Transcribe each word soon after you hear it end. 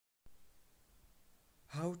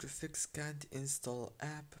How to fix can't install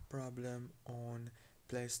app problem on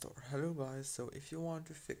Play Store. Hello guys, so if you want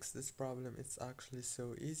to fix this problem, it's actually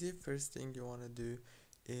so easy. First thing you want to do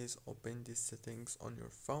is open the settings on your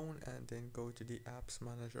phone and then go to the apps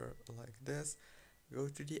manager like this. Go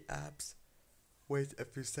to the apps, wait a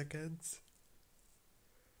few seconds,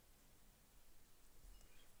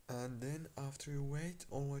 and then after you wait,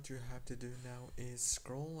 all what you have to do now is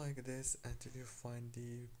scroll like this until you find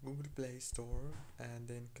the Google Play Store and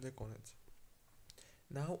then click on it.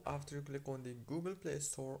 Now after you click on the Google Play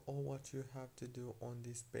Store, all what you have to do on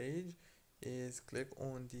this page is click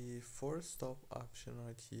on the force stop option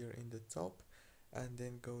right here in the top, and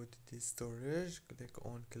then go to the storage, click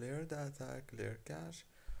on clear data, clear cache,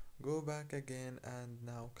 go back again, and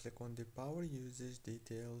now click on the power usage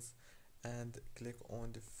details and click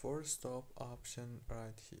on the force stop option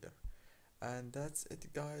right here. And that's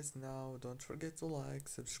it guys. Now don't forget to like,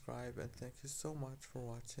 subscribe, and thank you so much for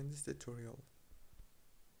watching this tutorial.